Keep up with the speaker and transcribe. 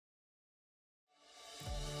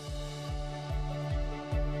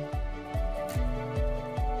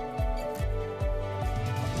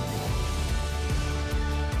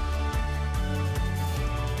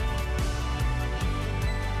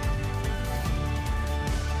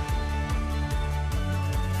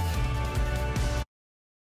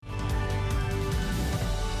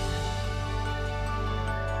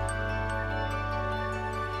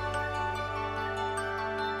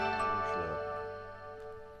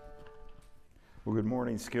Well, good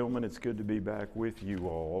morning, Skillman. It's good to be back with you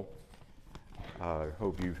all. I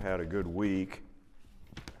hope you've had a good week.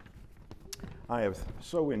 I have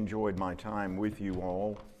so enjoyed my time with you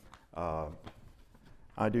all.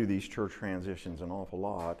 I do these church transitions an awful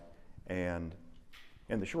lot, and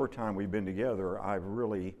in the short time we've been together, I've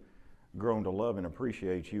really grown to love and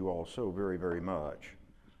appreciate you all so very, very much.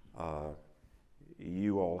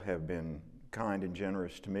 You all have been kind and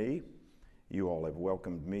generous to me. You all have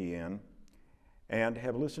welcomed me in, and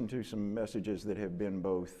have listened to some messages that have been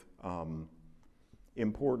both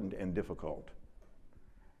important and difficult.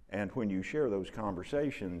 And when you share those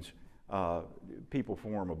conversations, people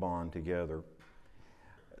form a bond together.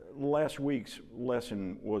 Last week's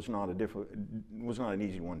lesson was not an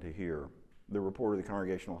easy one to hear. The report of the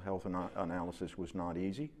congregational health analysis was not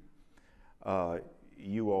easy.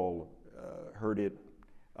 You all heard it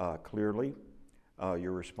clearly.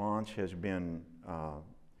 Your response has been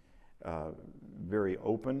very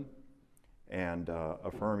open and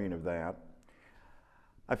affirming of that.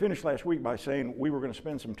 I finished last week by saying we were going to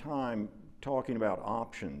spend some time talking about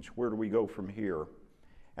options. Where do we go from here?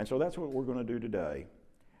 And so that's what we're going to do today.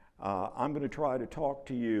 I'm going to try to talk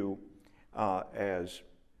to you as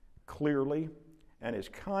clearly and as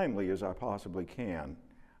kindly as I possibly can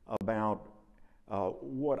about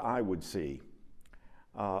what I would see.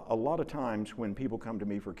 A lot of times when people come to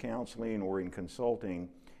me for counseling or in consulting,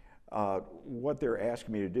 what they're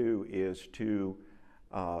asking me to do is to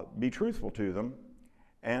be truthful to them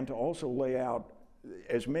and to also lay out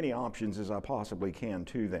as many options as I possibly can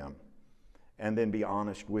to them, and then be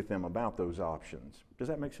honest with them about those options. Does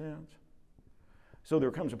that make sense? So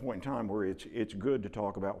there comes a point in time where it's good to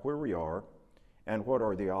talk about where we are and what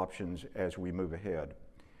are the options as we move ahead.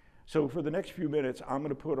 So for the next few minutes, I'm going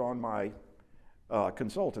to put on my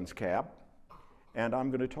consultant's cap, and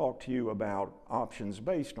I'm going to talk to you about options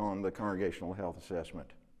based on the congregational health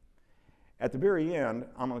assessment. At the very end,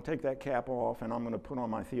 I'm going to take that cap off and I'm going to put on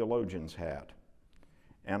my theologian's hat.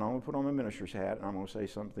 And I'm going to put on my minister's hat, and I'm going to say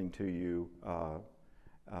something to you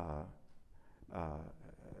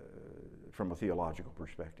from a theological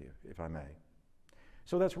perspective, if I may.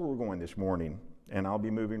 So that's where we're going this morning, and I'll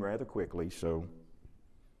be moving rather quickly, so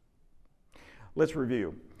let's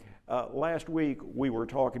review. Last week, we were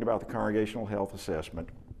talking about the congregational health assessment,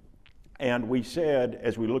 and we said,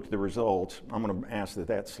 as we looked at the results, I'm going to ask that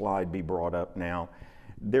that slide be brought up now.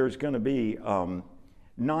 There's going to be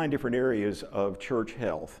 9 different areas of church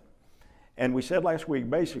health. And we said last week,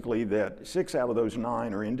 basically, that 6 out of those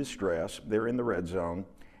 9 are in distress. They're in the red zone.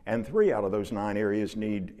 And 3 out of those 9 areas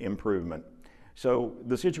need improvement. So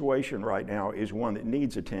the situation right now is one that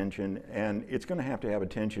needs attention, and it's going to have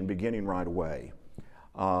attention beginning right away.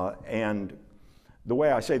 And the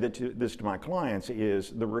way I say this to my clients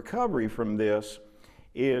is the recovery from this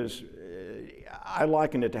is, I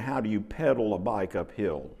liken it to how do you pedal a bike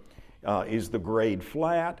uphill. Is the grade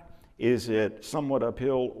flat? Is it somewhat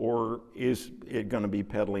uphill, or is it going to be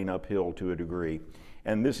pedaling uphill to a degree?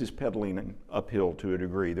 And this is pedaling uphill to a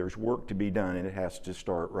degree. There's work to be done, and it has to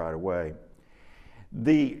start right away.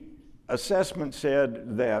 The assessment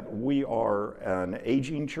said that we are an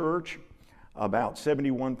aging church, about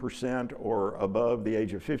 71% or above the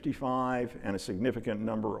age of 55, and a significant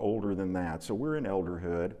number older than that. So we're in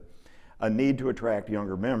elderhood, a need to attract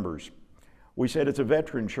younger members. We said it's a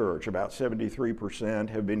veteran church. About 73%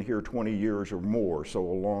 have been here 20 years or more, so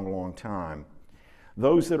a long, long time.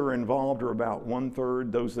 Those that are involved are about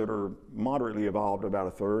 1/3, those that are moderately involved about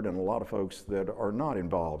 1/3, and a lot of folks that are not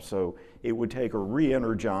involved. So it would take a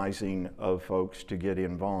re-energizing of folks to get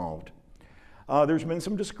involved. There's been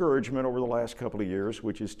some discouragement over the last couple of years,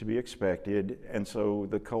 which is to be expected, and so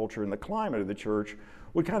the culture and the climate of the church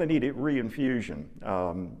would kind of need a re-infusion,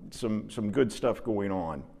 some good stuff going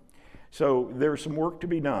on. So there's some work to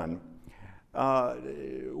be done.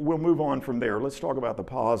 We'll move on from there. Let's talk about the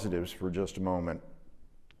positives for just a moment.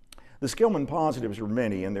 The Skillman positives are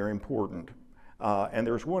many, and they're important. And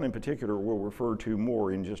there's one in particular we'll refer to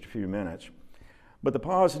more in just a few minutes. But the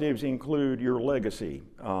positives include your legacy.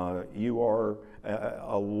 You are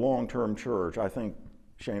a long-term church. I think,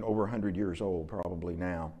 Shane, over 100 years old probably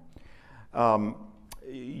now.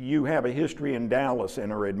 You have a history in Dallas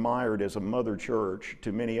and are admired as a mother church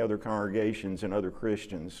to many other congregations and other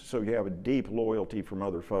Christians, so you have a deep loyalty from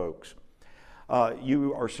other folks.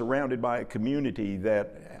 You are surrounded by a community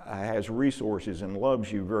that has resources and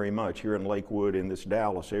loves you very much here in Lakewood in this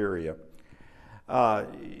Dallas area.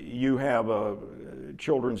 You have a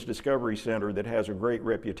Children's Discovery Center that has a great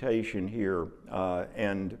reputation here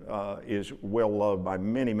and is well loved by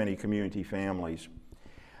many, many community families.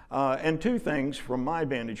 And 2 things from my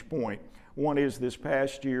vantage point. One is this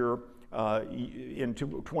past year in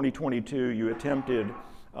 2022, you attempted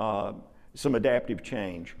some adaptive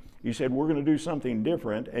change. You said, we're going to do something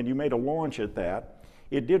different, and you made a launch at that.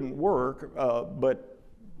 It didn't work, but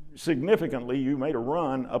significantly, you made a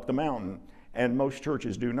run up the mountain, and most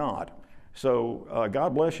churches do not. So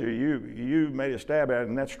God bless you. You made a stab at it,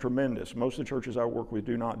 and that's tremendous. Most of the churches I work with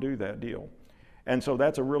do not do that deal. And so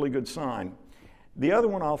that's a really good sign. The other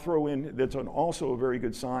one I'll throw in that's also a very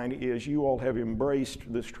good sign is you all have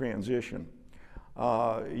embraced this transition.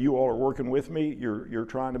 You all are working with me. You're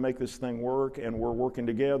trying to make this thing work, and we're working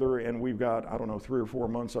together, and we've got, I don't know, 3 or 4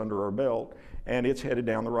 months under our belt, and it's headed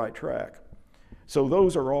down the right track. So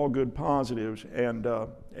those are all good positives, and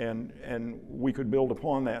we could build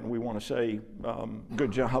upon that, and we want to say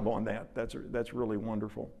good job on that. That's really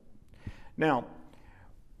wonderful. Now,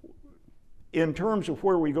 in terms of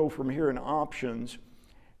where we go from here in options,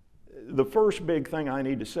 the first big thing I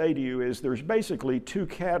need to say to you is there's basically 2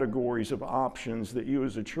 categories of options that you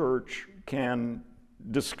as a church can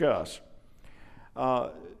discuss.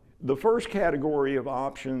 The first category of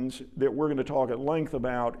options that we're going to talk at length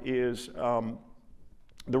about is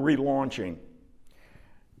the relaunching.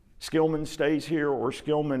 Skillman stays here, or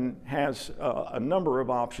Skillman has a number of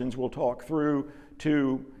options we'll talk through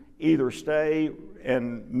to either stay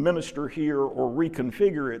and minister here or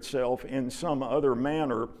reconfigure itself in some other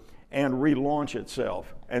manner and relaunch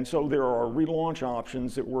itself. And so there are relaunch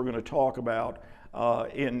options that we're going to talk about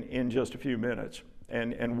in just a few minutes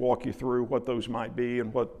and walk you through what those might be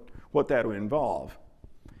and what that would involve.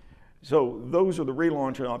 So those are the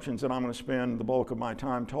relaunch options that I'm going to spend the bulk of my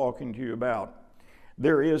time talking to you about.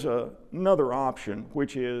 There is another option,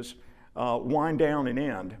 which is wind down and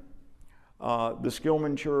end. The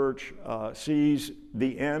Skillman Church sees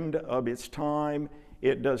the end of its time.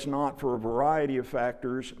 It does not, for a variety of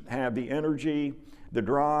factors, have the energy, the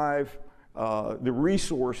drive, the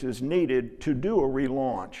resources needed to do a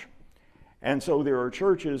relaunch. And so there are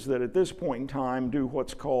churches that at this point in time do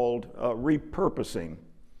what's called repurposing.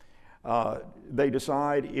 They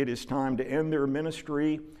decide it is time to end their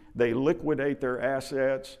ministry, they liquidate their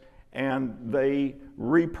assets, and they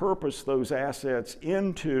repurpose those assets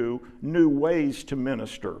into new ways to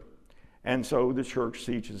minister. And so the church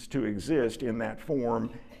ceases to exist in that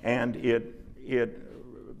form, and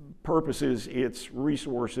it purposes its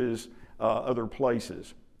resources other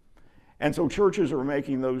places. And so churches are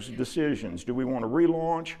making those decisions. Do we want to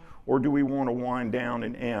relaunch, or do we want to wind down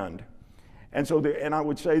and end? And so, and I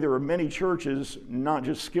would say there are many churches, not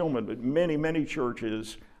just Skillman, but many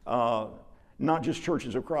churches, not just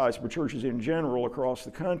Churches of Christ, but churches in general across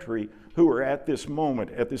the country who are at this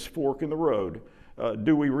moment, at this fork in the road.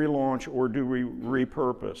 Do we relaunch or do we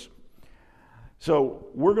repurpose? So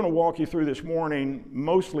we're going to walk you through this morning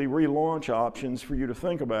mostly relaunch options for you to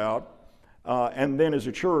think about, and then as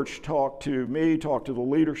a church talk to me, talk to the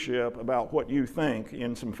leadership about what you think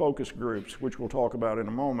in some focus groups, which we'll talk about in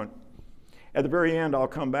a moment. At the very end, I'll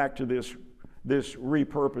come back to this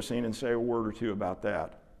repurposing and say a word or two about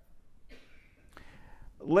that.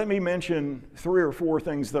 Let me mention 3 or 4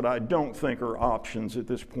 things that I don't think are options at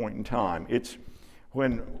this point in time. It's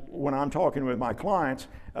when I'm talking with my clients,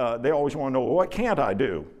 they always want to know, well, what can't I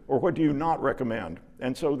do? Or what do you not recommend?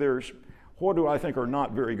 And so there's, what do I think are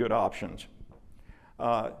not very good options?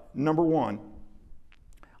 Number 1,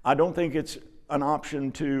 I don't think it's an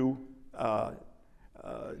option to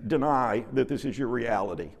deny that this is your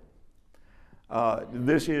reality.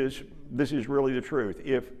 This is really the truth.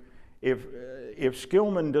 If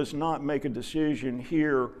Skillman does not make a decision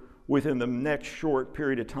here within the next short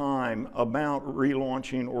period of time about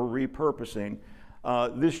relaunching or repurposing,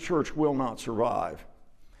 this church will not survive.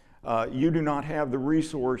 You do not have the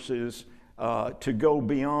resources to go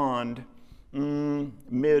beyond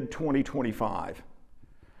mid-2025.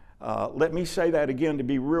 Let me say that again to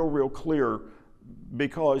be real clear,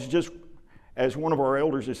 because just as one of our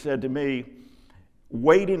elders has said to me,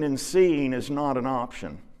 waiting and seeing is not an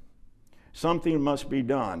option. Something must be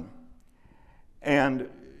done. And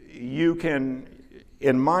you can,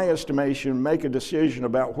 in my estimation, make a decision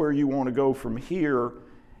about where you want to go from here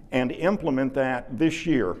and implement that this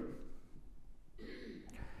year.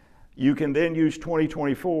 You can then use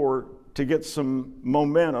 2024 to get some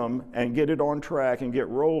momentum and get it on track and get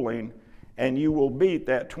rolling, and you will beat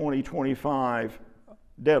that 2025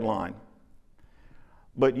 deadline.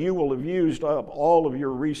 But you will have used up all of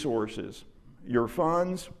your resources, your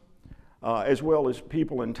funds, as well as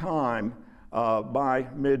people and time by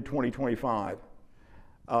mid-2025.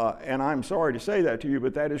 And I'm sorry to say that to you,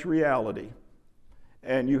 but that is reality.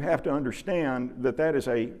 And you have to understand that that is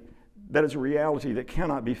a reality that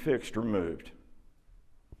cannot be fixed or moved.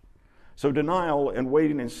 So denial and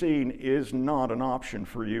waiting and seeing is not an option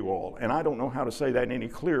for you all. And I don't know how to say that any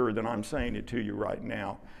clearer than I'm saying it to you right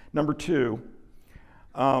now. Number two,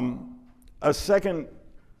 a second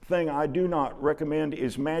thing I do not recommend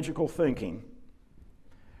is magical thinking.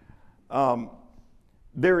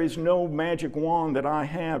 There is no magic wand that I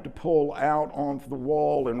have to pull out onto the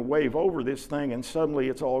wall and wave over this thing and suddenly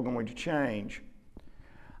it's all going to change.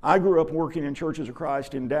 I grew up working in Churches of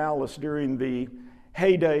Christ in Dallas during the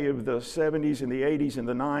heyday of the 70s and the 80s and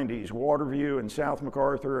the 90s, Waterview and South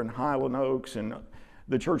MacArthur and Highland Oaks and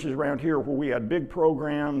the churches around here where we had big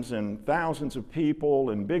programs and thousands of people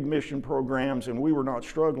and big mission programs, and we were not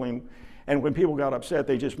struggling. And when people got upset,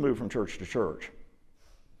 they just moved from church to church.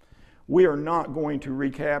 We are not going to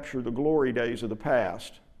recapture the glory days of the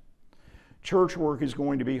past. Church work is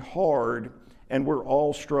going to be hard, and we're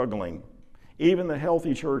all struggling. Even the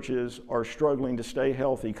healthy churches are struggling to stay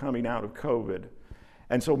healthy coming out of COVID.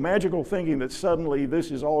 And so magical thinking that suddenly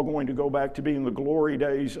this is all going to go back to being the glory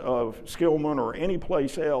days of Skillman or any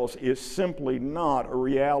place else is simply not a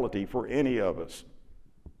reality for any of us.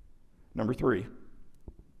 Number three,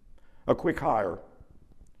 a quick hire.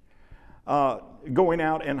 Going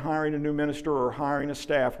out and hiring a new minister or hiring a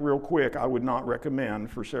staff real quick, I would not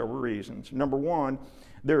recommend for several reasons. Number one,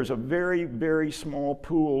 there's a very, very small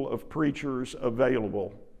pool of preachers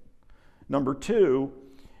available. Number two,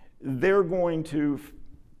 they're going to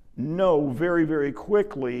know very, very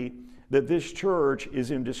quickly that this church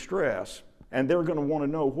is in distress, and they're going to want to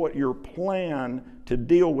know what your plan to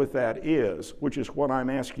deal with that is, which is what I'm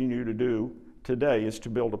asking you to do today, is to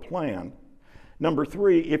build a plan. Number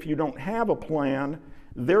three, if you don't have a plan,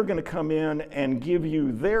 they're going to come in and give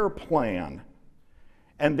you their plan,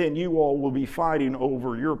 and then you all will be fighting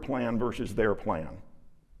over your plan versus their plan.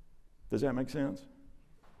 Does that make sense?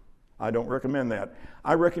 I don't recommend that.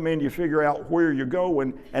 I recommend you figure out where you're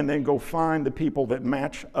going and then go find the people that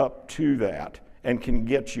match up to that and can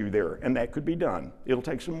get you there, and that could be done. It'll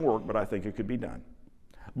take some work, but I think it could be done.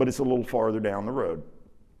 But it's a little farther down the road.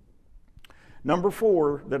 Number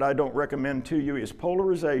four that I don't recommend to you is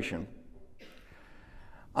polarization.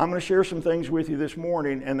 I'm going to share some things with you this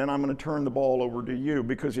morning, and then I'm going to turn the ball over to you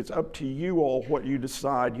because it's up to you all what you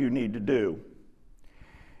decide you need to do.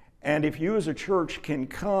 And if you as a church can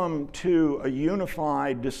come to a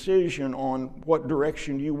unified decision on what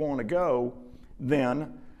direction you want to go,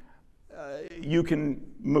 then you can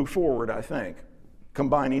move forward, I think,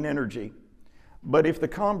 combining energy. But if the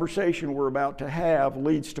conversation we're about to have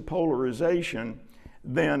leads to polarization,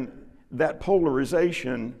 then that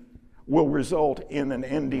polarization will result in an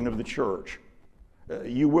ending of the church.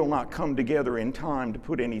 You will not come together in time to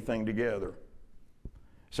put anything together.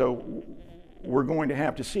 So we're going to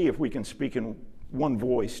have to see if we can speak in one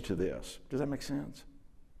voice to this. Does that make sense?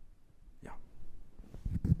 Yeah.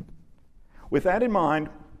 With that in mind,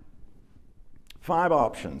 5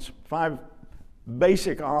 options, 5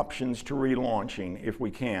 basic options to relaunching if we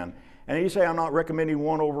can. And you say, I'm not recommending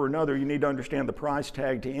one over another. You need to understand the price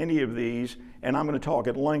tag to any of these, and I'm going to talk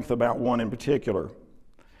at length about one in particular.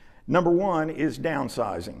 Number 1 is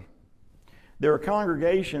downsizing. There are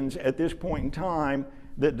congregations at this point in time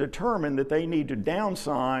that determine that they need to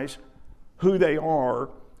downsize who they are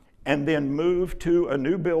and then move to a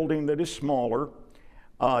new building that is smaller,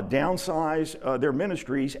 downsize their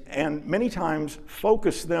ministries, and many times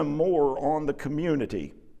focus them more on the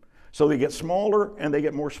community. So they get smaller and they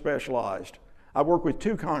get more specialized. I've worked with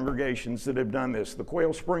 2 congregations that have done this. The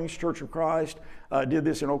Quail Springs Church of Christ did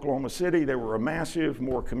this in Oklahoma City. They were a massive,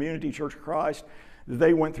 more community Church of Christ.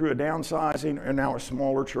 They went through a downsizing and now a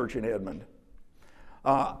smaller church in Edmond.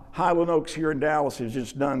 Highland Oaks here in Dallas has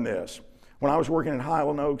just done this. When I was working in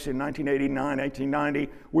Highland Oaks in 1989,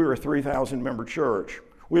 1890, we were a 3,000 member church.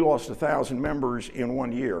 We lost 1,000 members in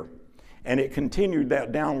 1 year. And it continued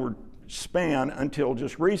that downward span until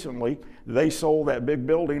just recently they sold that big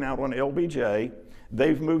building out on LBJ.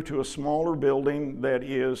 They've moved to a smaller building that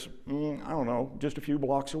is, I don't know, just a few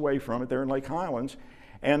blocks away from it. They're in Lake Highlands.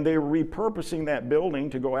 And they're repurposing that building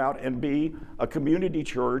to go out and be a community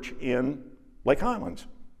church in Lake Highlands.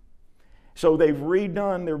 So they've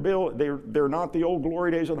redone their build. They're not the old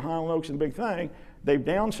glory days of the Highland Oaks and the big thing. They've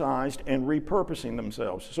downsized and repurposing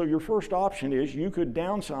themselves. So your first option is you could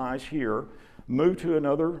downsize here, move to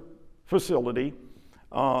another facility,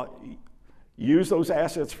 use those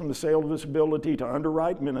assets from the sale of this ability to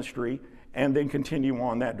underwrite ministry, and then continue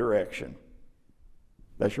on that direction.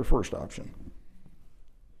 That's your first option.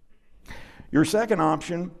 Your second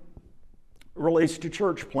option relates to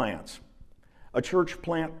church plants. A church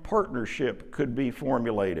plant partnership could be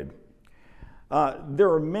formulated.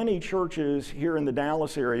 There are many churches here in the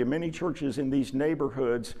Dallas area, many churches in these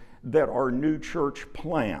neighborhoods that are new church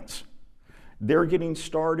plants. They're getting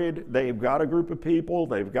started, they've got a group of people,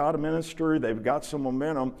 they've got a ministry, they've got some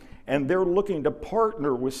momentum, and they're looking to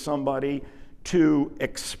partner with somebody to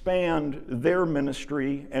expand their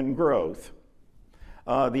ministry and growth.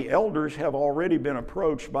 The elders have already been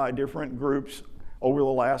approached by different groups over the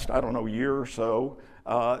last, year or so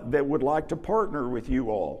that would like to partner with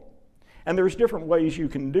you all. And there's different ways you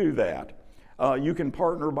can do that. You can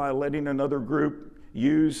partner by letting another group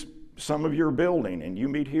use some of your building, and you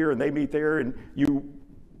meet here and they meet there, and you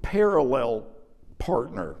parallel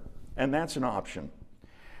partner, and that's an option.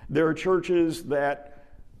 There are churches that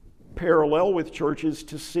parallel with churches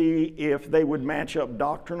to see if they would match up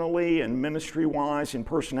doctrinally and ministry-wise and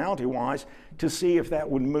personality-wise to see if that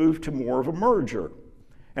would move to more of a merger.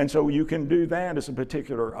 And so you can do that as a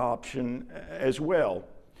particular option as well.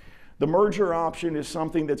 The merger option is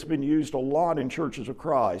something that's been used a lot in churches of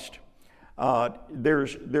Christ.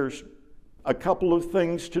 There's a couple of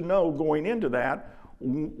things to know going into that.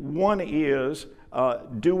 One is,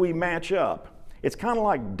 do we match up? It's kind of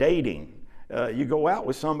like dating. You go out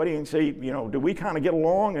with somebody and say, do we kind of get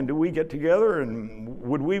along, and do we get together, and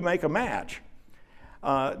would we make a match?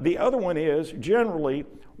 The other one is, generally,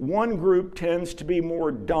 one group tends to be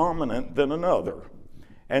more dominant than another.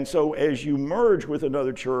 And so as you merge with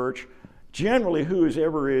another church, generally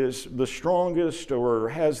whoever is the strongest or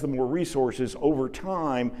has the more resources over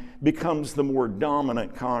time becomes the more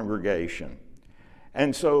dominant congregation.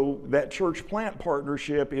 And so that church plant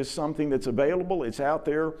partnership is something that's available, it's out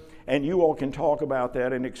there, and you all can talk about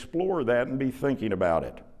that and explore that and be thinking about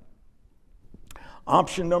it.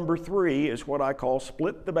 Option number 3 is what I call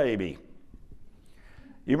split the baby.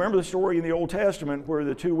 You remember the story in the Old Testament where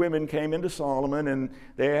the 2 women came into Solomon and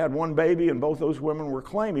they had one baby, and both those women were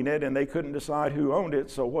claiming it, and they couldn't decide who owned it.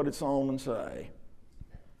 So what did Solomon say?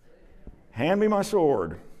 Hand me my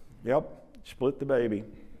sword. Yep, split the baby.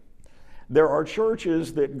 There are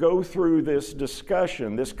churches that go through this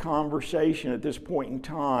discussion, this conversation at this point in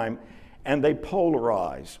time, and they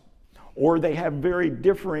polarize, or they have very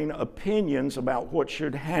differing opinions about what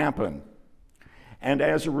should happen. And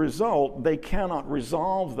as a result, they cannot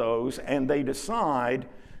resolve those, and they decide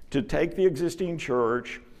to take the existing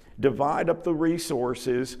church, divide up the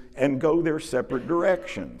resources, and go their separate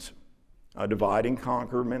directions. A divide and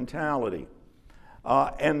conquer mentality.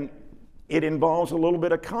 And it involves a little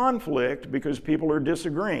bit of conflict because people are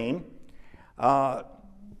disagreeing.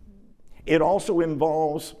 It also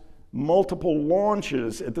involves multiple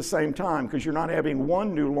launches at the same time, because you're not having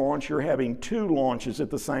one new launch, you're having 2 launches at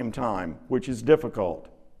the same time, which is difficult.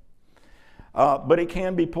 But it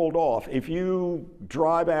can be pulled off. If you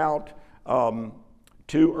drive out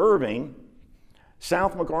to Irving,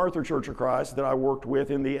 South MacArthur Church of Christ that I worked with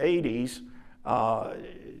in the 80s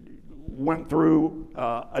went through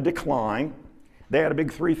a decline. They had a big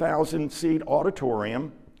 3,000-seat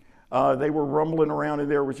auditorium. They were rumbling around in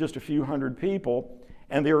there with just a few hundred people.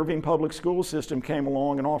 And the Irving Public School System came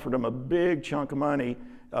along and offered them a big chunk of money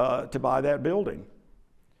to buy that building.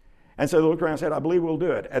 And so they looked around and said, I believe we'll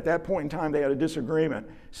do it. At that point in time, they had a disagreement.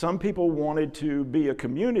 Some people wanted to be a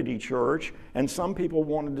community church, and some people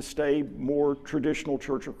wanted to stay more traditional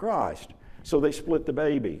Church of Christ. So they split the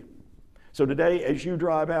baby. So today, as you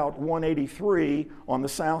drive out 183 on the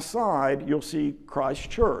south side, you'll see Christ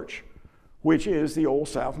Church, which is the old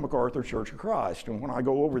South MacArthur Church of Christ. And when I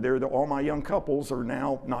go over there, all my young couples are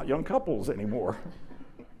now not young couples anymore.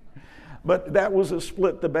 But that was a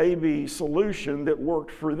split the baby solution that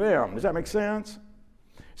worked for them. Does that make sense?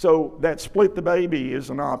 So that split the baby is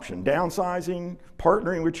an option. Downsizing,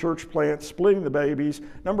 partnering with church plants, splitting the babies.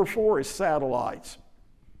 Number 4 is satellites.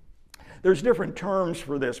 There's different terms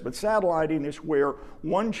for this, but satelliting is where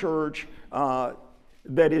one church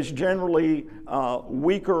that is generally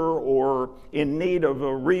weaker or in need of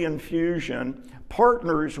a reinfusion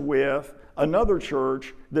partners with another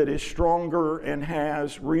church that is stronger and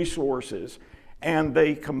has resources. And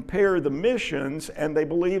they compare the missions, and they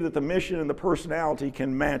believe that the mission and the personality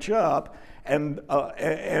can match up, and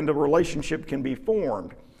a relationship can be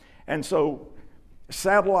formed. And so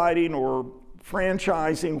satelliting or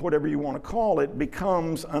franchising, whatever you want to call it,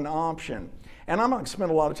 becomes an option. And I'm not going to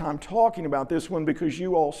spend a lot of time talking about this one because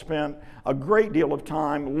you all spent a great deal of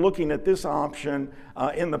time looking at this option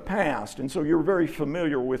in the past. And so you're very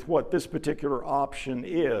familiar with what this particular option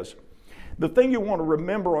is. The thing you want to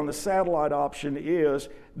remember on the satellite option is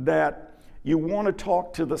that you want to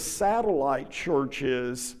talk to the satellite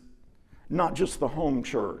churches, not just the home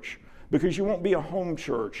church. because you won't be a home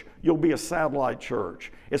church. You'll be a satellite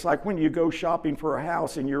church. It's like when you go shopping for a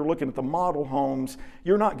house and you're looking at the model homes,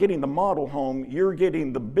 you're not getting the model home, you're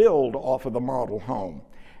getting the build off of the model home.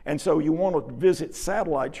 And so you want to visit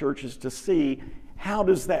satellite churches to see how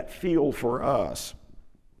does that feel for us.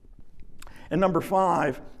 And number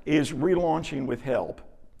 5 is relaunching with help.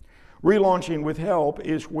 Relaunching with help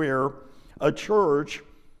is where a church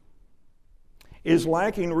is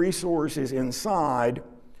lacking resources inside.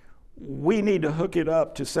 We need to hook it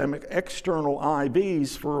up to some external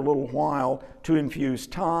IVs for a little while to infuse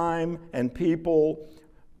time and people,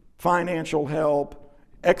 financial help,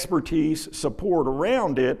 expertise, support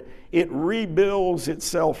around it. It rebuilds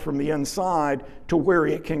itself from the inside to where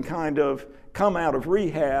it can kind of come out of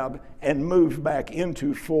rehab and move back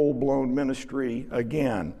into full-blown ministry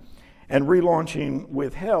again. And relaunching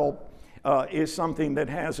with help is something that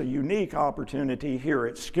has a unique opportunity here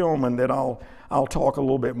at Skillman that I'll talk a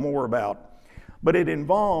little bit more about. But it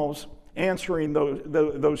involves answering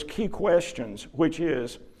those key questions, which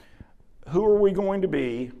is, who are we going to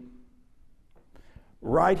be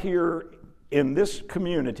right here in this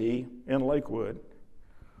community in Lakewood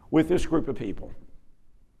with this group of people?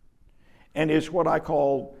 And it's what I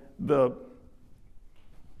call the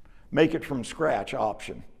make it from scratch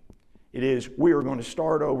option. It is, we are going to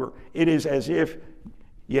start over. It is as if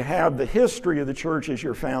you have the history of the church as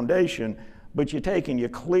your foundation, but you take and you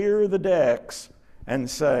clear the decks and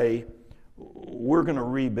say, we're going to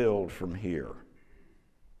rebuild from here.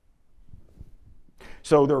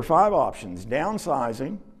 So there are 5 options: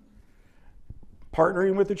 downsizing,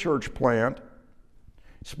 partnering with the church plant,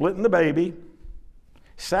 splitting the baby,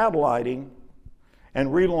 satelliting, and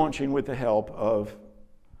relaunching with the help of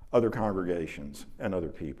other congregations and other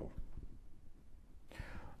people.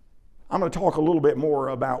 I'm going to talk a little bit more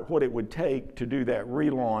about what it would take to do that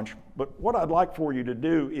relaunch, but what I'd like for you to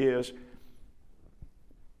do is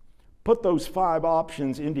put those 5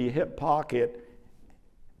 options into your hip pocket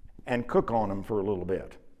and cook on them for a little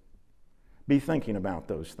bit. Be thinking about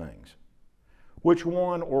those things. Which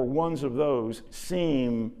one or ones of those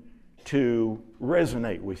seem to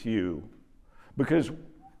resonate with you? Because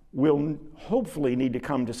we'll hopefully need to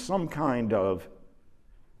come to some kind of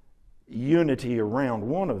unity around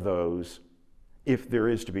one of those if there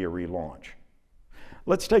is to be a relaunch.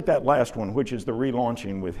 Let's take that last one, which is the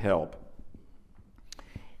relaunching with help.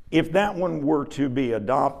 If that one were to be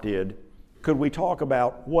adopted, could we talk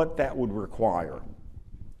about what that would require?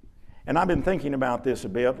 And I've been thinking about this a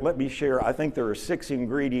bit. Let me share. I think there are 6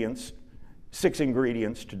 ingredients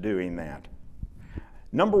to doing that.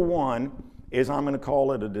 Number 1 is, I'm going to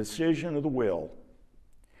call it a decision of the will.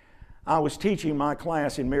 I was teaching my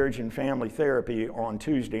class in marriage and family therapy on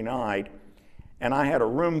Tuesday night, and I had a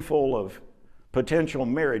room full of potential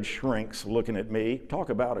marriage shrinks looking at me. Talk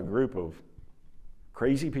about a group of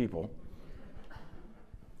crazy people.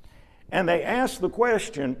 And they asked the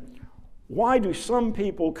question, why do some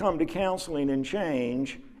people come to counseling and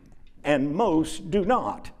change and most do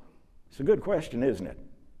not? It's a good question, isn't it?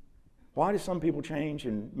 Why do some people change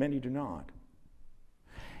and many do not?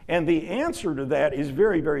 And the answer to that is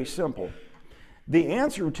very, very simple. The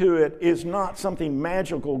answer to it is not something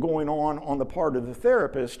magical going on the part of the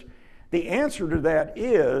therapist. The answer to that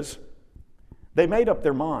is they made up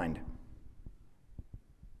their mind.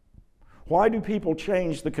 Why do people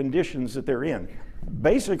change the conditions that they're in?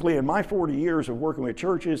 Basically, in my 40 years of working with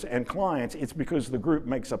churches and clients, it's because the group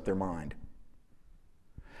makes up their mind.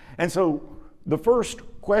 And so the first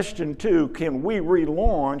question, too, can we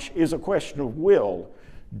relaunch, is a question of will.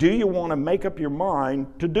 Do you want to make up your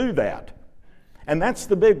mind to do that? And that's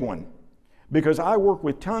the big one. Because I work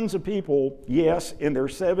with tons of people, yes, in their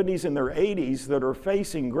 70s and their 80s that are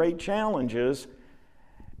facing great challenges,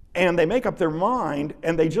 and they make up their mind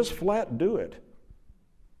and they just flat do it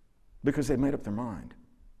because they made up their mind.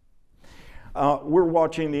 We're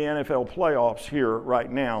watching the NFL playoffs here right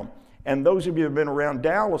now, and those of you who have been around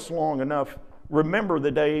Dallas long enough remember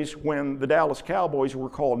the days when the Dallas Cowboys were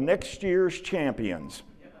called next year's champions.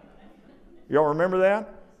 Y'all remember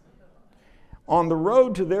that? On the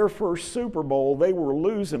road to their first Super Bowl, they were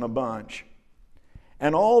losing a bunch.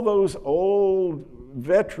 And all those old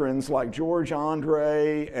veterans like George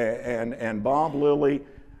Andre and Bob Lilly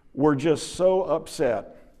were just so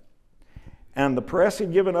upset. And the press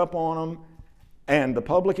had given up on them, and the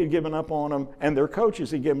public had given up on them, and their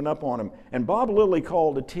coaches had given up on them. And Bob Lilly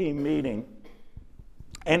called a team meeting,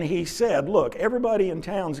 and he said, look, everybody in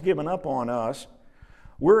town's given up on us.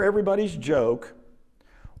 We're everybody's joke.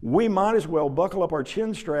 we might as well buckle up our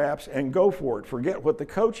chin straps and go for it. Forget what the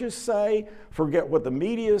coaches say, forget what the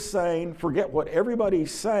media is saying, forget what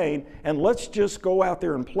everybody's saying, and let's just go out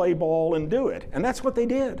there and play ball and do it. And that's what they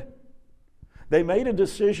did. They made a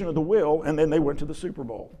decision of the will, and then they went to the Super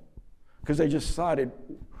Bowl because they just decided,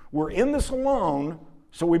 we're in this alone,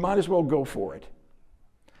 so we might as well go for it.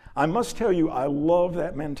 I must tell you, I love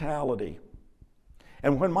that mentality.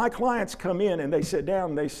 And when my clients come in and they sit down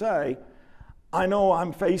and they say, I know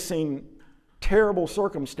I'm facing terrible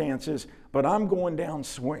circumstances, but I'm going down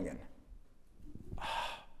swinging.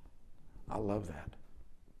 I love that.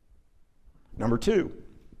 Number two,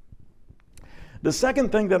 the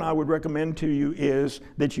second thing that I would recommend to you is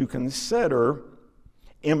that you consider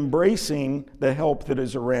embracing the help that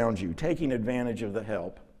is around you, taking advantage of the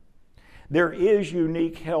help. There is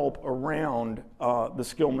unique help around the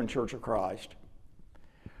Skillman Church of Christ.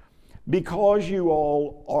 Because you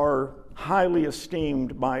all are highly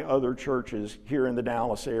esteemed by other churches here in the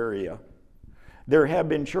Dallas area, there have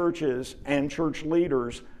been churches and church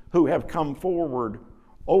leaders who have come forward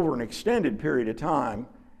over an extended period of time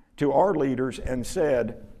to our leaders and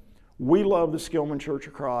said, we love the Skillman Church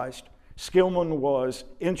of Christ. Skillman was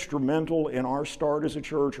instrumental in our start as a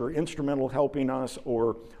church, or instrumental helping us,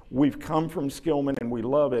 or we've come from Skillman and we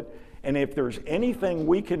love it. And if there's anything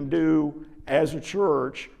we can do as a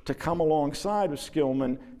church to come alongside of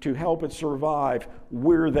Skillman to help it survive,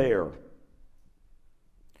 we're there.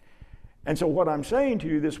 And so what I'm saying to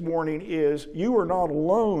you this morning is you are not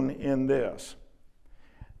alone in this.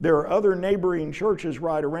 There are other neighboring churches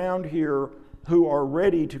right around here who are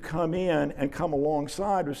ready to come in and come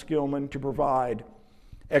alongside of Skillman to provide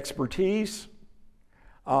expertise,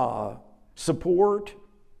 support,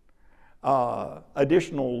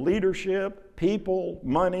 additional leadership, people,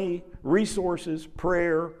 money, resources,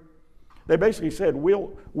 prayer. They basically said,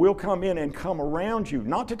 we'll come in and come around you,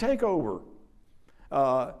 not to take over.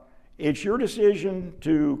 It's your decision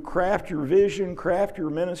to craft your vision, craft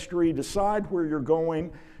your ministry, decide where you're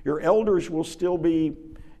going. Your elders will still be,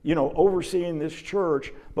 overseeing this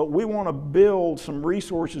church, but we want to build some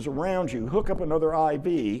resources around you, hook up another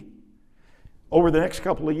IV over the next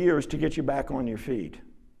couple of years to get you back on your feet.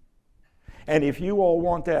 And if you all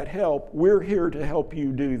want that help, we're here to help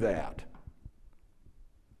you do that.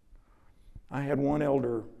 I had one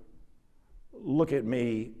elder look at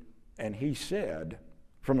me and he said,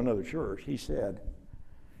 from another church, he said,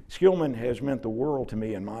 Skillman has meant the world to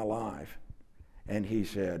me in my life. And he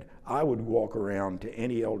said, I would walk around to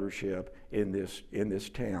any eldership in this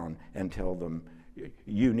town and tell them,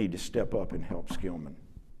 you need to step up and help Skillman.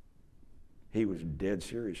 He was dead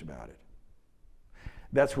serious about it.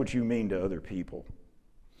 That's what you mean to other people.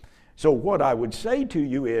 So what I would say to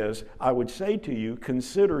you is,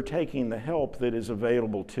 consider taking the help that is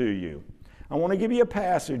available to you. I want to give you a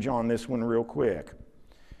passage on this one real quick.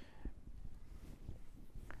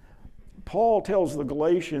 Paul tells the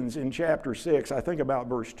Galatians in chapter 6, I think about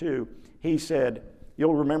verse 2, he said,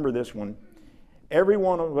 you'll remember this one, every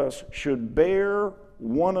one of us should bear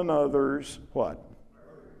one another's what?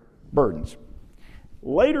 Burdens.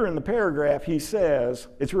 Later in the paragraph he says,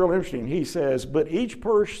 it's real interesting, he says, but each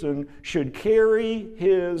person should carry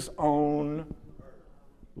his own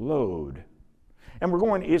load. And we're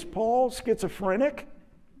going, is Paul schizophrenic?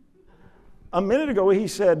 A minute ago he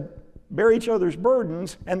said, bear each other's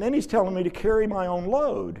burdens, and then he's telling me to carry my own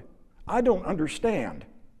load. I don't understand.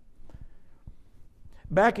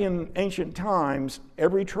 Back in ancient times,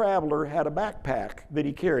 every traveler had a backpack that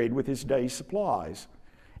he carried with his day's supplies.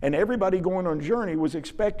 And everybody going on a journey was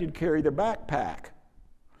expected to carry their backpack.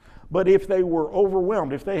 But if they were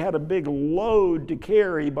overwhelmed, if they had a big load to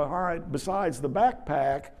carry besides the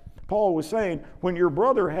backpack, Paul was saying, when your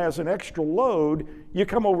brother has an extra load, you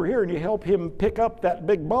come over here and you help him pick up that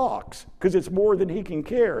big box because it's more than he can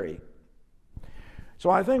carry. So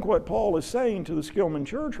I think what Paul is saying to the Skillman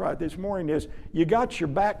Church right this morning is, you got your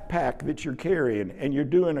backpack that you're carrying and you're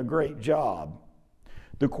doing a great job.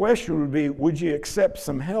 The question would be, would you accept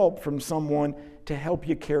some help from someone to help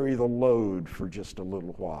you carry the load for just a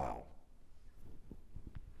little while?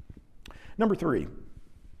 Number 3.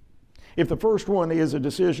 If the first one is a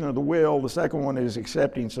decision of the will, the second one is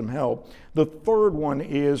accepting some help. The third one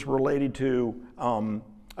is related to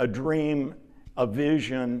a dream, a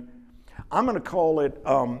vision. I'm going to call it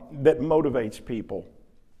that motivates people.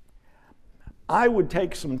 I would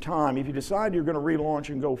take some time, if you decide you're going to relaunch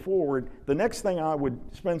and go forward, the next thing I would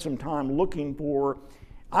spend some time looking for,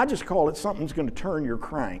 I just call it something's going to turn your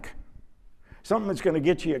crank. Something that's going to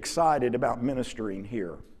get you excited about ministering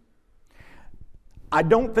here. I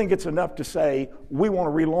don't think it's enough to say we want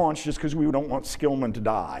to relaunch just because we don't want Skillman to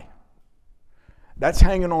die. That's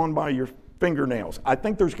hanging on by your fingernails. I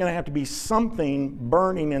think there's going to have to be something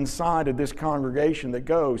burning inside of this congregation that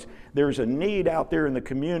goes, there's a need out there in the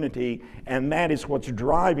community, and that is what's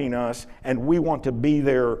driving us, and we want to be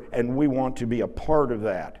there, and we want to be a part of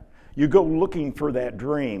that. You go looking for that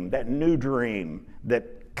dream, that new dream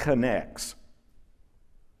that connects.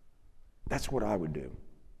 That's what I would do.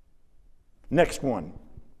 Next one.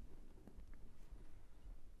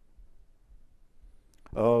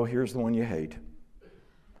 Oh, here's the one you hate.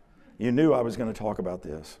 You knew I was going to talk about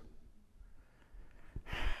this.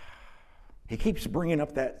 He keeps bringing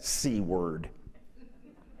up that C word.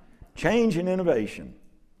 Change and innovation.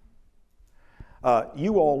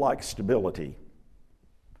 You all like stability.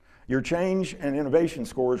 Your change and innovation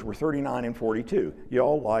scores were 39 and 42. You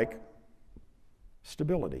all like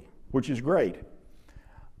stability, which is great.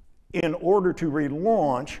 In order to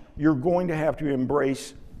relaunch, you're going to have to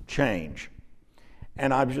embrace change.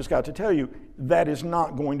 And I've just got to tell you, that is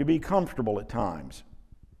not going to be comfortable at times.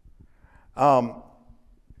 I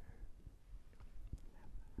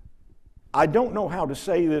don't know how to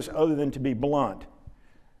say this other than to be blunt.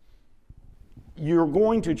 You're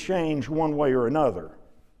going to change one way or another.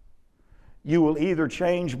 You will either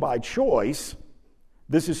change by choice,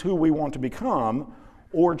 this is who we want to become,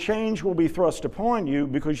 or change will be thrust upon you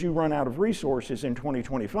because you run out of resources in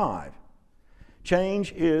 2025.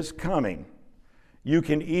 Change is coming. You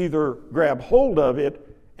can either grab hold of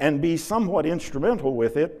it and be somewhat instrumental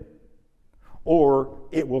with it, or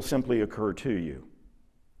it will simply occur to you.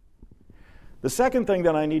 The second thing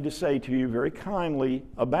that I need to say to you very kindly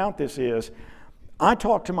about this is, I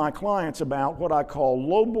talk to my clients about what I call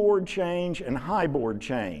low board change and high board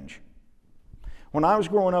change. When I was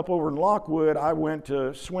growing up over in Lockwood, I went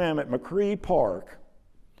to swim at McCree Park,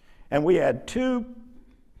 and we had big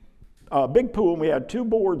pool, and we had 2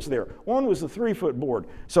 boards there. One was a 3-foot board,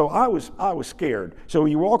 so I was scared. So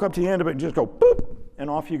you walk up to the end of it and just go boop,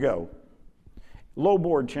 and off you go. Low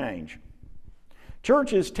board change.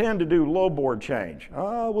 Churches tend to do low board change.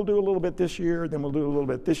 We'll do a little bit this year, then we'll do a little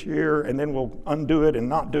bit this year, and then we'll undo it and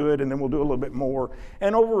not do it, and then we'll do a little bit more.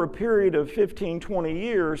 And over a period of 15, 20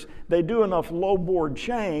 years, they do enough low board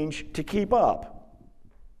change to keep up.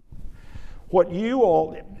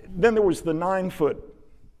 Then there was the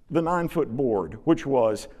 9-foot board, which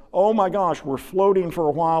was, oh my gosh, we're floating for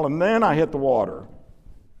a while, and then I hit the water.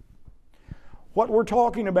 What we're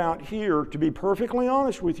talking about here, to be perfectly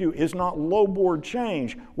honest with you, is not low board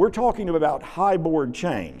change. We're talking about high board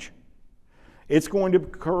change. It's going to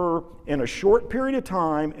occur in a short period of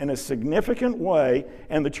time in a significant way,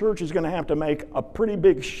 and the church is going to have to make a pretty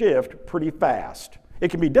big shift pretty fast.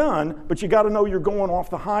 It can be done, but you got to know you're going off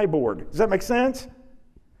the high board. Does that make sense?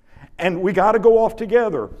 And we got to go off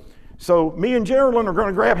together. So me and Geraldine are going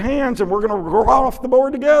to grab hands, and we're going to go off the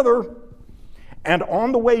board together. And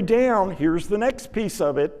on the way down, here's the next piece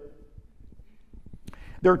of it.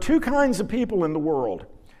 There are 2 kinds of people in the world.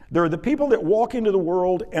 There are the people that walk into the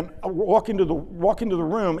world and walk into the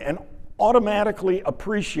room and automatically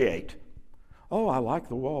appreciate. Oh, I like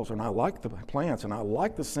the walls, and I like the plants, and I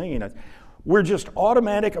like the singing. We're just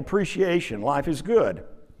automatic appreciation. Life is good.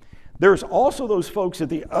 There's also those folks at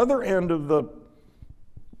the other end of the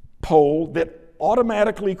pole that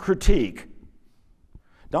automatically critique.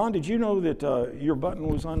 Don, did you know that your button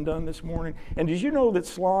was undone this morning? And did you know that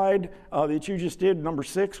slide that you just did, number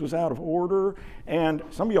 6, was out of order? And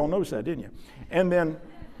some of y'all noticed that, didn't you? And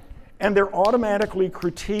they're automatically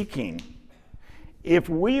critiquing. If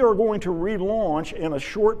we are going to relaunch in a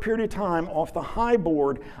short period of time off the high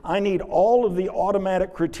board, I need all of the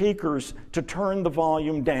automatic critiquers to turn the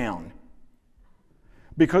volume down.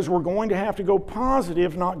 Because we're going to have to go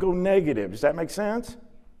positive, not go negative. Does that make sense?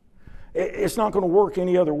 It's not going to work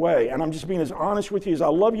any other way. And I'm just being as honest with you as I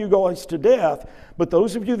love you guys to death, but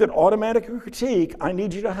those of you that automatically critique, I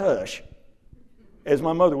need you to hush, as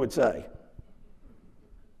my mother would say.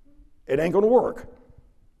 It ain't going to work.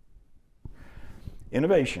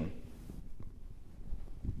 Innovation.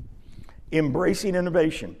 Embracing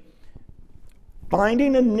innovation.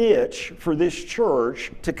 Finding a niche for this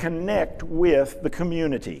church to connect with the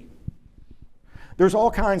community. There's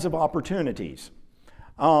all kinds of opportunities.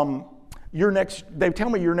 They tell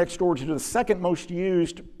me you're next door to the 2nd most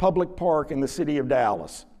used public park in the city of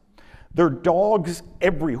Dallas. There are dogs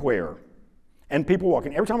everywhere, and people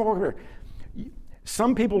walking. Every time I walk over there,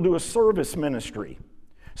 some people do a service ministry.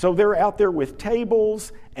 So they're out there with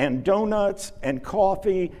tables and donuts and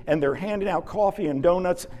coffee, and they're handing out coffee and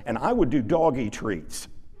donuts, and I would do doggy treats.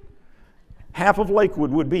 Half of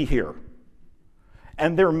Lakewood would be here.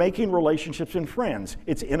 And they're making relationships and friends.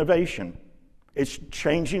 It's innovation. It's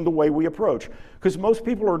changing the way we approach. Because most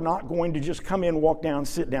people are not going to just come in, walk down,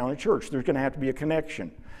 sit down at church. There's going to have to be a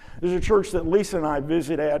connection. There's a church that Lisa and I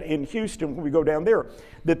visit at in Houston when we go down there,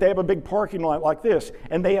 that they have a big parking lot like this,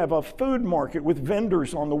 and they have a food market with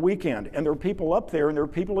vendors on the weekend. And there are people up there, and there are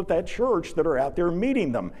people at that church that are out there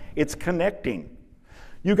meeting them. It's connecting.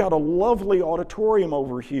 You got a lovely auditorium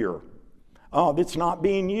over here that's not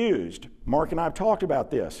being used. Mark and I have talked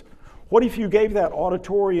about this. What if you gave that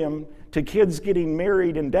auditorium to kids getting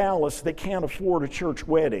married in Dallas that can't afford a church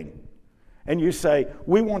wedding? And you say,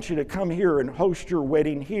 we want you to come here and host your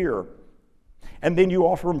wedding here. And then you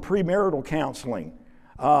offer them premarital counseling.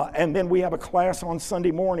 And then we have a class on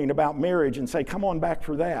Sunday morning about marriage and say, come on back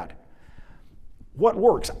for that. What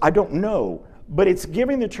works? I don't know. But it's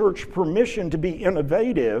giving the church permission to be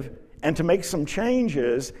innovative and to make some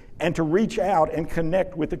changes and to reach out and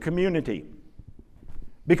connect with the community.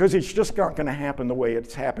 Because it's just not going to happen the way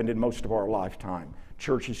it's happened in most of our lifetime.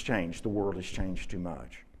 Church has changed. The world has changed too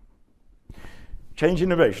much. Change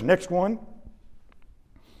innovation. Next one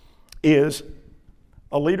is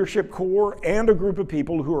a leadership core and a group of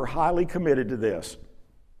people who are highly committed to this.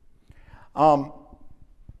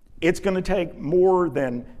 It's going to take more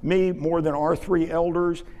than me, more than our 3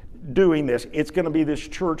 elders doing this. It's going to be this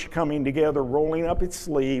church coming together, rolling up its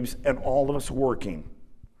sleeves, and all of us working.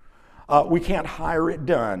 We can't hire it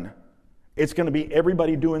done. It's going to be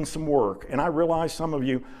everybody doing some work. And I realize some of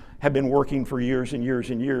you have been working for years and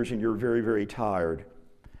years and years, and you're very, very tired.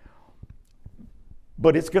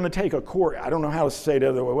 But it's going to take a core, I don't know how to say it the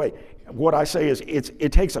other way. What I say is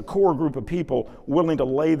it takes a core group of people willing to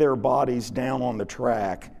lay their bodies down on the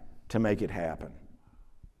track to make it happen.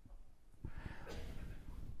 A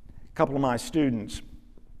couple of my students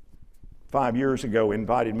 5 years ago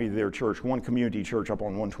invited me to their church, one community church up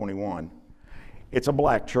on 121. It's a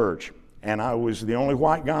black church, and I was the only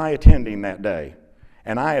white guy attending that day.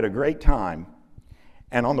 And I had a great time.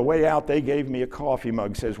 And on the way out, they gave me a coffee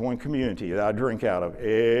mug that says One Community that I drink out of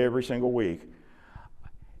every single week.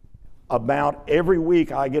 About every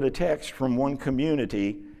week, I get a text from One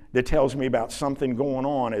Community that tells me about something going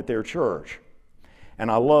on at their church. And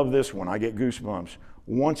I love this one. I get goosebumps.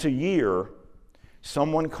 Once a year,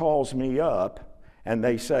 someone calls me up and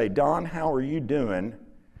they say, Don, how are you doing?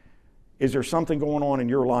 Is there something going on in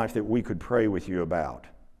your life that we could pray with you about?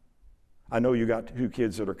 I know you got 2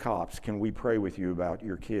 kids that are cops. Can we pray with you about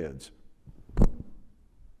your kids?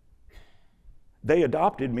 They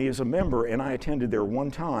adopted me as a member, and I attended there one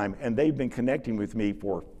time, and they've been connecting with me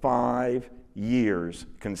for 5 years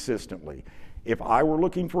consistently. If I were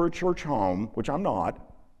looking for a church home, which I'm not,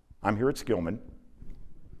 I'm here at Skillman,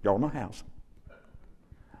 y'all are my house,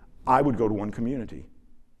 I would go to One Community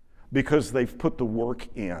because they've put the work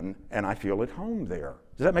in, and I feel at home there.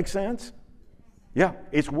 Does that make sense? Yeah,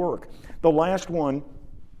 it's work. The last one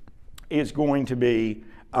is going to be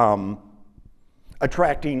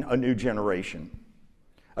attracting a new generation.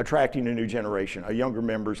 Attracting a new generation, a younger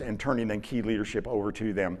members, and turning them key leadership over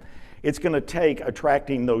to them. It's going to take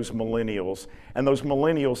attracting those millennials, and those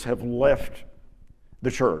millennials have left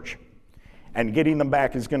the church. And getting them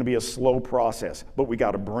back is going to be a slow process, but we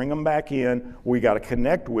got to bring them back in, we got to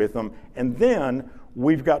connect with them, and then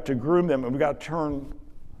we've got to groom them, and we've got to turn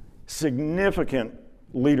significant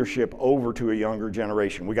leadership over to a younger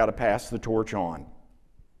generation. We got to pass the torch on,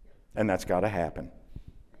 and that's got to happen.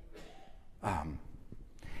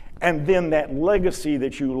 And then that legacy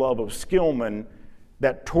that you love of Skillman,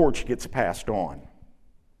 that torch gets passed on.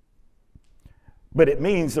 But it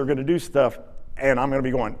means they're going to do stuff, and I'm going to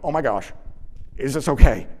be going, oh my gosh, is this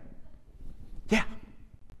okay? Yeah,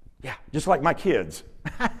 just like my kids.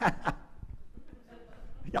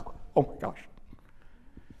 Yeah, oh my gosh.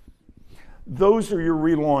 Those are your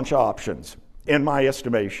relaunch options, in my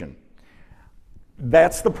estimation.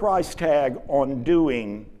 That's the price tag on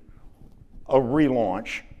doing a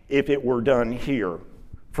relaunch if it were done here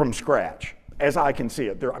from scratch, as I can see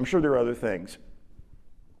it. I'm sure there are other things.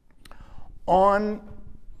 On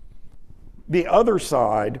the other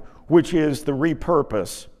side, which is the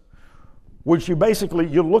repurpose, which you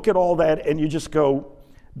look at all that and you just go,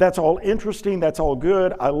 that's all interesting, that's all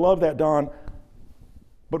good, I love that, Don,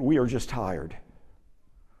 but we are just tired.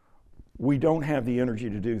 We don't have the energy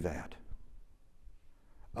to do that.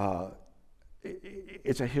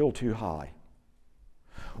 It's a hill too high.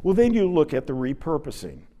 Well, then you look at the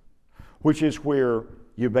repurposing, which is where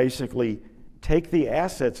you basically take the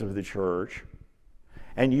assets of the church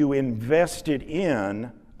and you invest it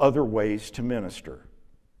in other ways to minister.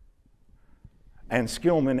 And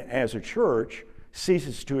Skillman as a church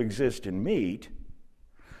ceases to exist and meet,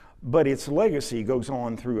 but its legacy goes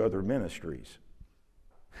on through other ministries.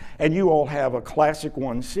 And you all have a classic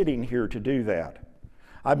one sitting here to do that.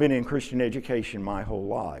 I've been in Christian education my whole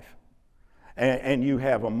life. And you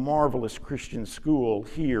have a marvelous Christian school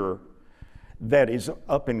here that is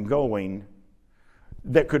up and going,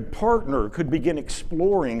 that could partner, could begin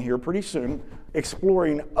exploring here pretty soon,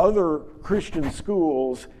 exploring other Christian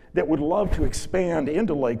schools that would love to expand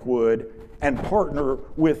into Lakewood and partner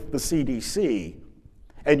with the CDC.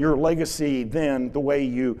 And your legacy then, the way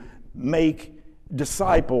you make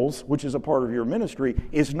disciples, which is a part of your ministry,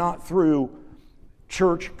 is not through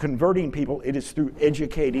church converting people, it is through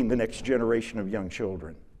educating the next generation of young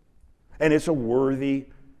children. And it's a worthy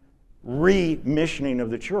re-missioning of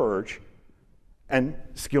the church, and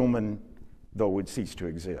Skillman, though, would cease to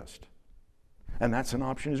exist. And that's an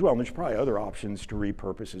option as well. And there's probably other options to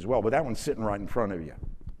repurpose as well, but that one's sitting right in front of you.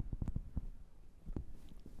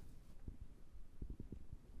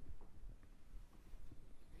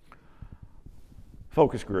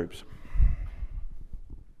 Focus groups.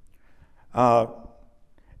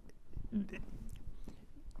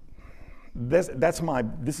 This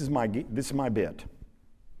is my bit.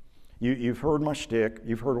 You've heard my shtick.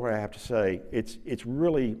 You've heard what I have to say. It's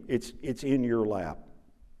in your lap.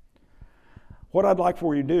 What I'd like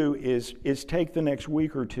for you to do is take the next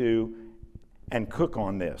week or two and cook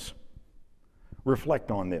on this. Reflect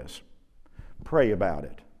on this. Pray about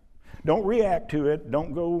it. Don't react to it.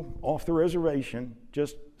 Don't go off the reservation.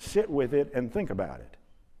 Just sit with it and think about it.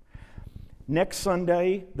 Next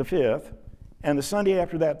Sunday, the 5th, and the Sunday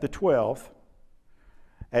after that, the 12th,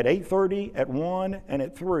 at 8:30, at 1, and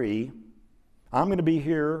at 3, I'm going to be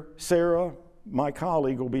here. Sarah, my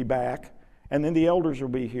colleague, will be back, and then the elders will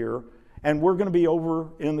be here, and we're going to be over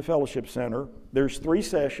in the Fellowship Center. There's 3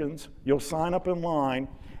 sessions. You'll sign up in line,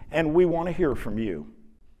 and we want to hear from you,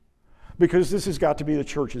 because this has got to be the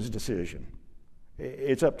church's decision.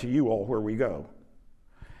 It's up to you all where we go.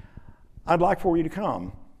 I'd like for you to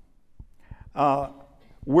come.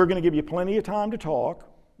 We're going to give you plenty of time to talk.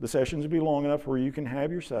 The sessions will be long enough where you can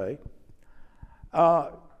have your say.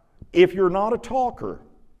 If you're not a talker,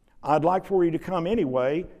 I'd like for you to come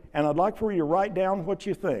anyway, and I'd like for you to write down what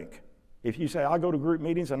you think. If you say, I go to group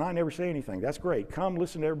meetings and I never say anything, that's great. Come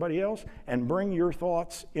listen to everybody else and bring your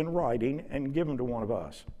thoughts in writing and give them to one of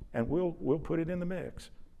us, and we'll put it in the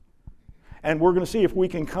mix. And we're going to see if we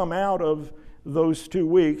can come out of those 2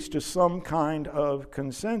 weeks to some kind of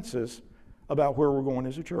consensus about where we're going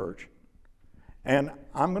as a church. And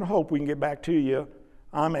I'm going to hope we can get back to you.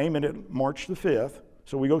 I'm aiming at March the 5th.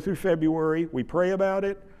 So we go through February, we pray about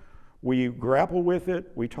it, we grapple with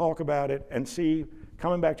it, we talk about it, and see,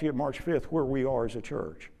 coming back to you at March 5th, where we are as a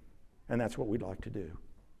church. And that's what we'd like to do.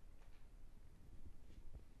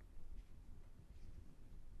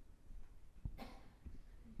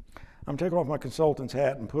 I'm taking off my consultant's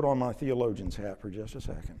hat and put on my theologian's hat for just a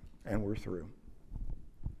second, and we're through.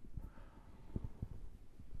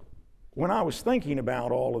 When I was thinking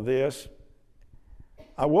about all of this,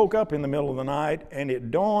 I woke up in the middle of the night and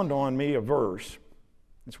it dawned on me a verse.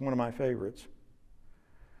 It's one of my favorites.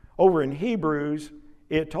 Over in Hebrews,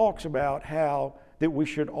 it talks about how that we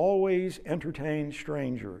should always entertain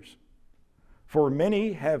strangers. For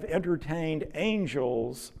many have entertained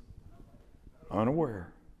angels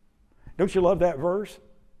unaware. Don't you love that verse?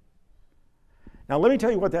 Now let me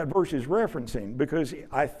tell you what that verse is referencing, because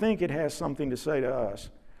I think it has something to say to us.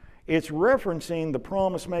 It's referencing the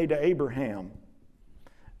promise made to Abraham.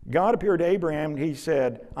 God appeared to Abraham and he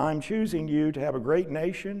said, I'm choosing you to have a great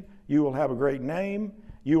nation. You will have a great name.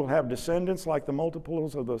 You will have descendants like the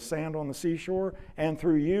multiples of the sand on the seashore. And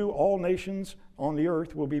through you, all nations on the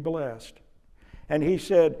earth will be blessed. And he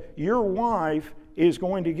said, your wife is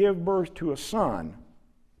going to give birth to a son.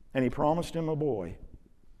 And he promised him a boy.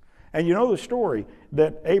 And you know the story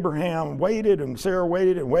that Abraham waited and Sarah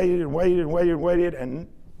waited and waited and waited and waited and waited, and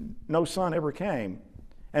no son ever came.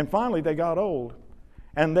 And finally they got old.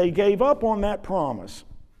 And they gave up on that promise.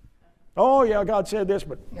 Oh yeah, God said this,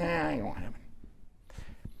 but ain't gonna happen.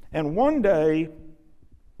 And one day,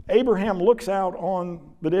 Abraham looks out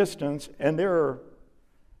on the distance, and there are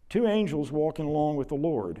 2 angels walking along with the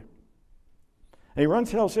Lord. And he runs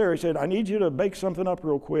to tell Sarah, he said, I need you to bake something up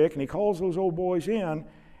real quick. And he calls those old boys in,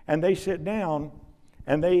 and they sit down,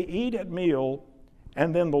 and they eat at meal.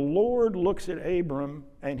 And then the Lord looks at Abram,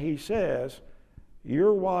 and he says,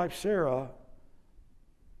 your wife Sarah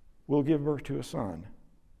will give birth to a son.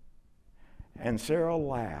 And Sarah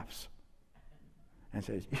laughs and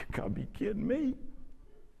says, you gotta be kidding me.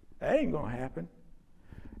 That ain't gonna happen.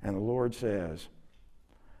 And the Lord says,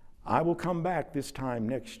 I will come back this time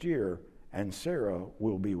next year, and Sarah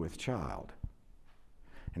will be with child.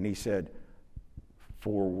 And he said,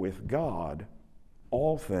 for with God,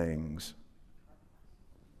 all things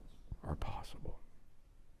are possible.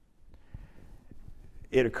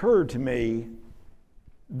 It occurred to me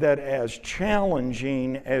that as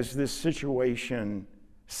challenging as this situation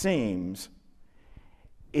seems,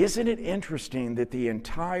 isn't it interesting that the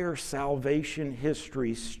entire salvation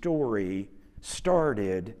history story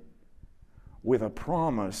started with a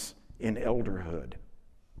promise in elderhood?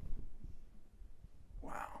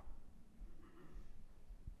 Wow.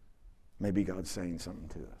 Maybe God's saying something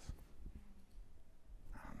to us.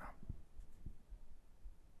 I don't know.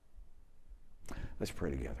 Let's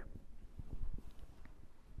pray together.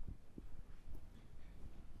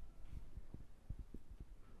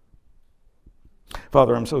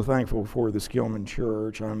 Father, I'm so thankful for the Skillman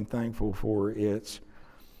Church. I'm thankful for its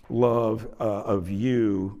love of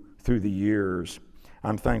you through the years.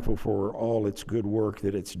 I'm thankful for all its good work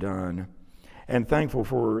that it's done, and thankful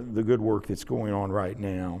for the good work that's going on right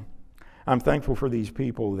now. I'm thankful for these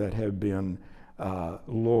people that have been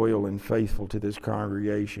loyal and faithful to this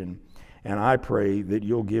congregation, and I pray that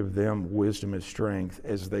you'll give them wisdom and strength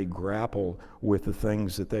as they grapple with the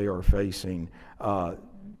things that they are facing,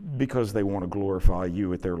 because they want to glorify you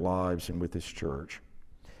with their lives and with this church.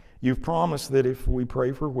 You've promised that if we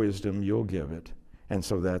pray for wisdom, you'll give it. And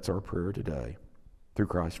so that's our prayer today. Through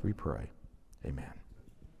Christ we pray. Amen.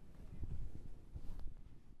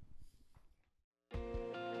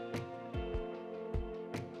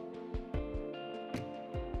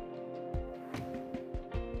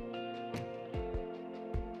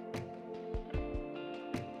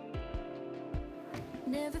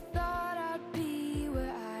 Never thought I'd be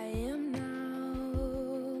where I am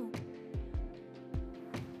now.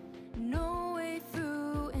 No way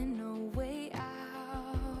through and no way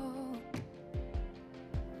out.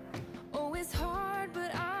 Oh, it's hard,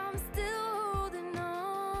 but I'm still holding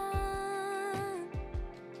on.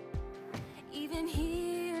 Even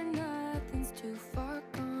here, nothing's too far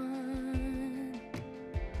gone.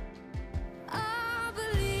 I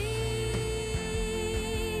believe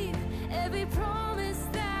every promise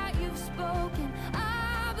that you've spoken.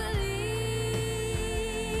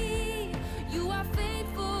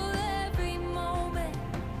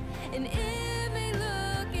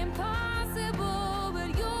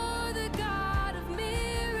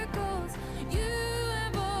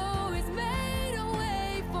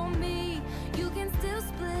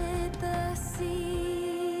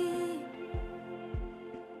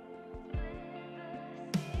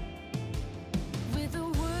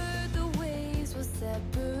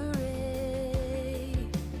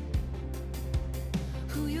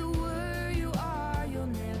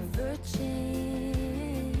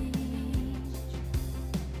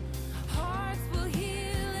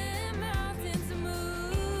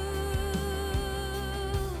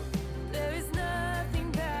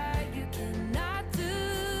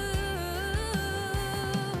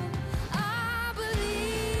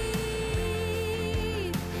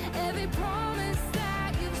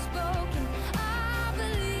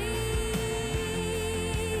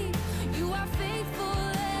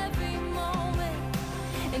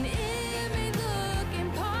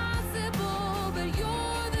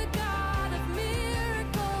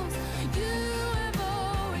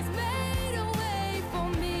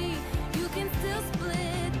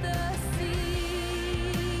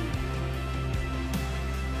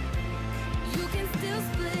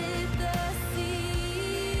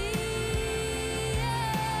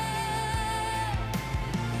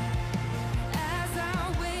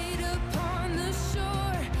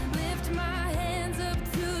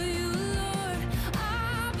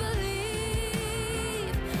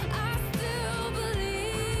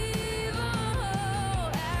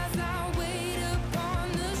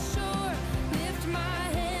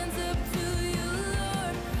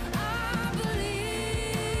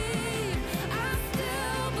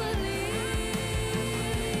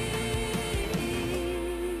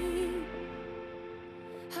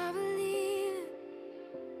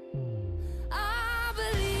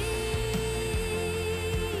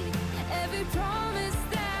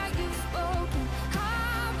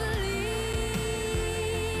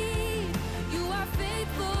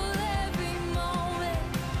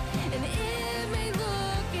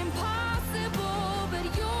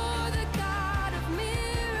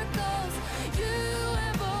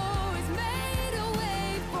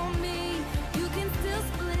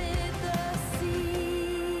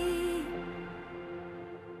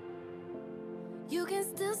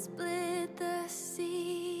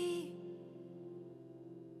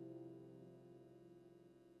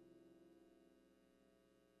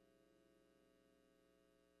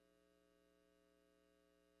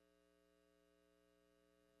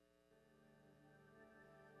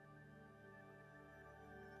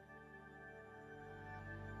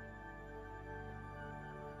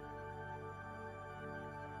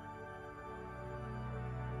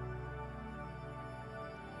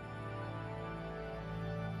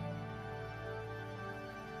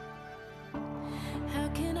 How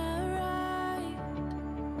can I write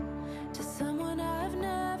to someone I've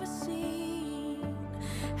never seen?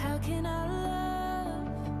 How can I love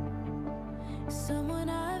someone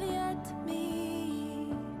I've yet to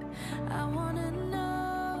meet? I wanna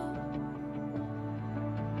know,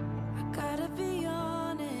 I gotta be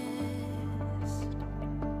honest,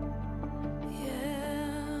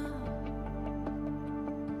 yeah.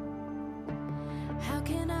 How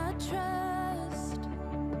can I trust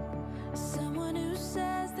someone who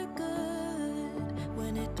says they're good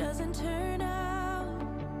when it doesn't turn out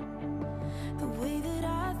the way that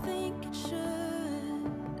I think it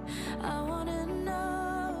should? I wanna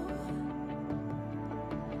know,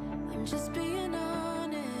 I'm just being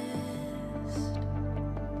honest.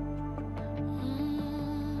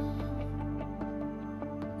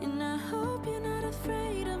 And I hope you're not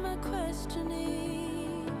afraid of my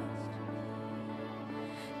questioning,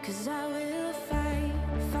 'cause I will fight,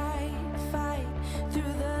 fight, fight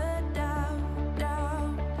through the doubt,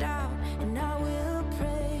 doubt, doubt. And I will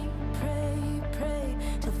pray, pray, pray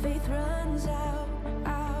till faith runs out,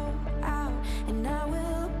 out, out. And I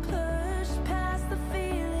will push past the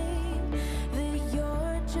feeling that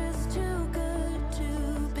you're just too good to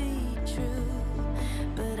be true.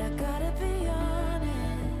 But I gotta be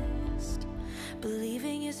honest,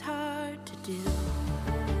 believing is hard to do.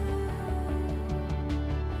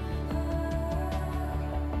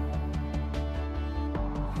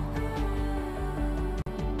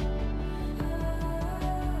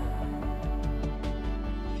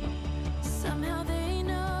 Somehow they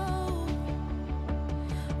know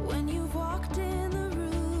when you've walked in the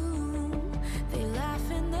room. They laugh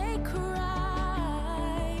and they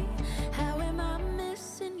cry. How am I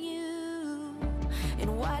missing you? And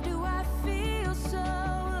why do I feel so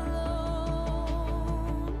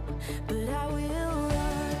alone? But I will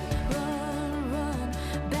run, run, run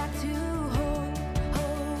back to hope,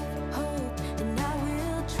 hope, hope. And I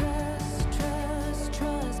will trust, trust,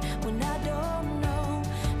 trust when I don't know,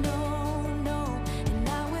 no, no. And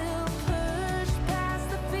I will push past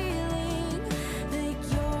the feeling that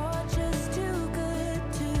you're just too good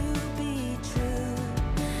to be true.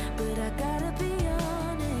 But I gotta be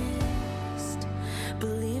honest,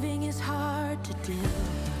 believing is hard to do.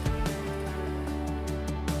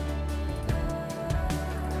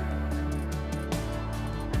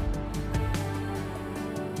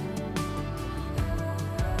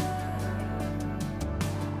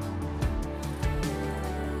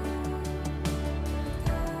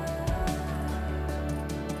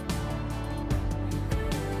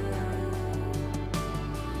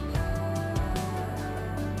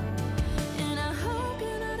 And I hope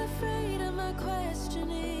you're not afraid of my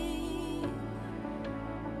questioning.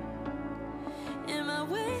 Am I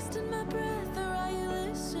wasting my breath or are you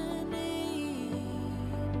listening?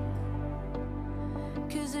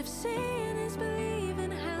 'Cause if seeing is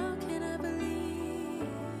believing, how can I believe?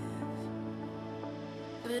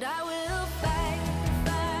 But I will